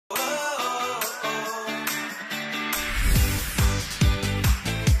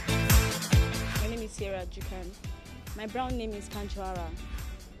My brown name is Kanchuara.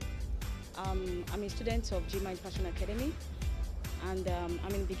 I'm a student of G-Mind Fashion Academy, and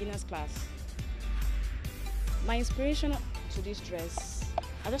I'm in beginners class. My inspiration to this dress,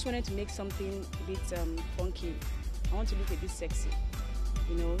 I just wanted to make something a bit funky. I want to look a bit sexy,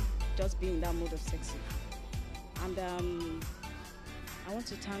 you know, just be in that mode of sexy. And I want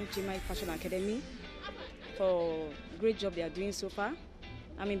to thank G-Mind Fashion Academy for the great job they are doing so far.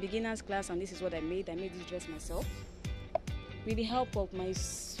 I'm in beginners class, and this is what I made. I made this dress myself with the help of my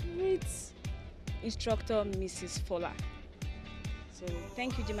sweet instructor, Mrs. Fola. So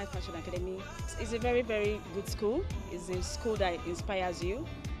thank you, G-Mind Fashion Academy. It's a very, very good school. It's a school that inspires you.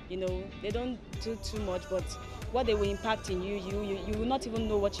 You know, they don't do too much, but what they will impact in you, you will not even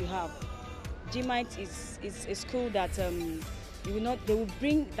know what you have. G-Mind is a school that you will not. They will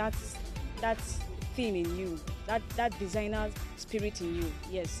bring that theme in you, that designer spirit in you.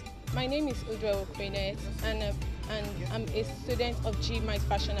 Yes. My name is Udra Okwenet, and I'm a student of G-Mind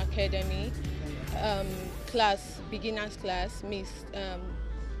Fashion Academy, beginners class, Miss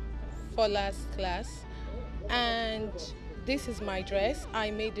Fola's class. And this is my dress.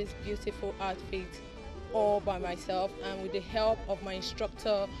 I made this beautiful outfit all by myself and with the help of my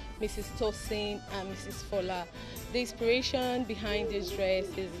instructor, Mrs. Tosin and Mrs. Fola. The inspiration behind this dress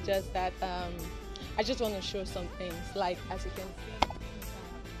is just that I just want to show some things, like as you can see,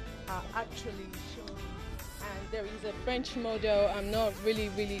 are actually shown. And there is a French model, I'm not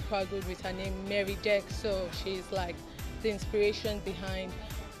really quite good with her name, Mary Deck, so she's like the inspiration behind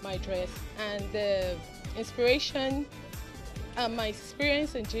my dress. And the inspiration, my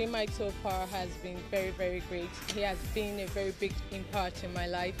experience in G-Mind so far has been very, very great. He has been a very big impact in my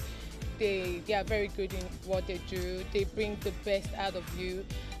life. They are very good in what they do. They bring the best out of you.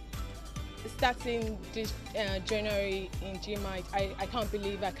 Starting this January in G-Mind, I can't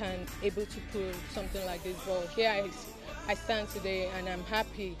believe I can able to pull something like this, but here I stand today and I'm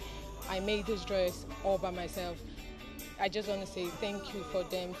happy I made this dress all by myself. I just want to say thank you for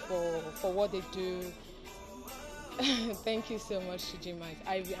them for what they do. Thank you so much to G-Mind.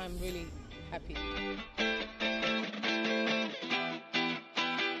 I'm really happy.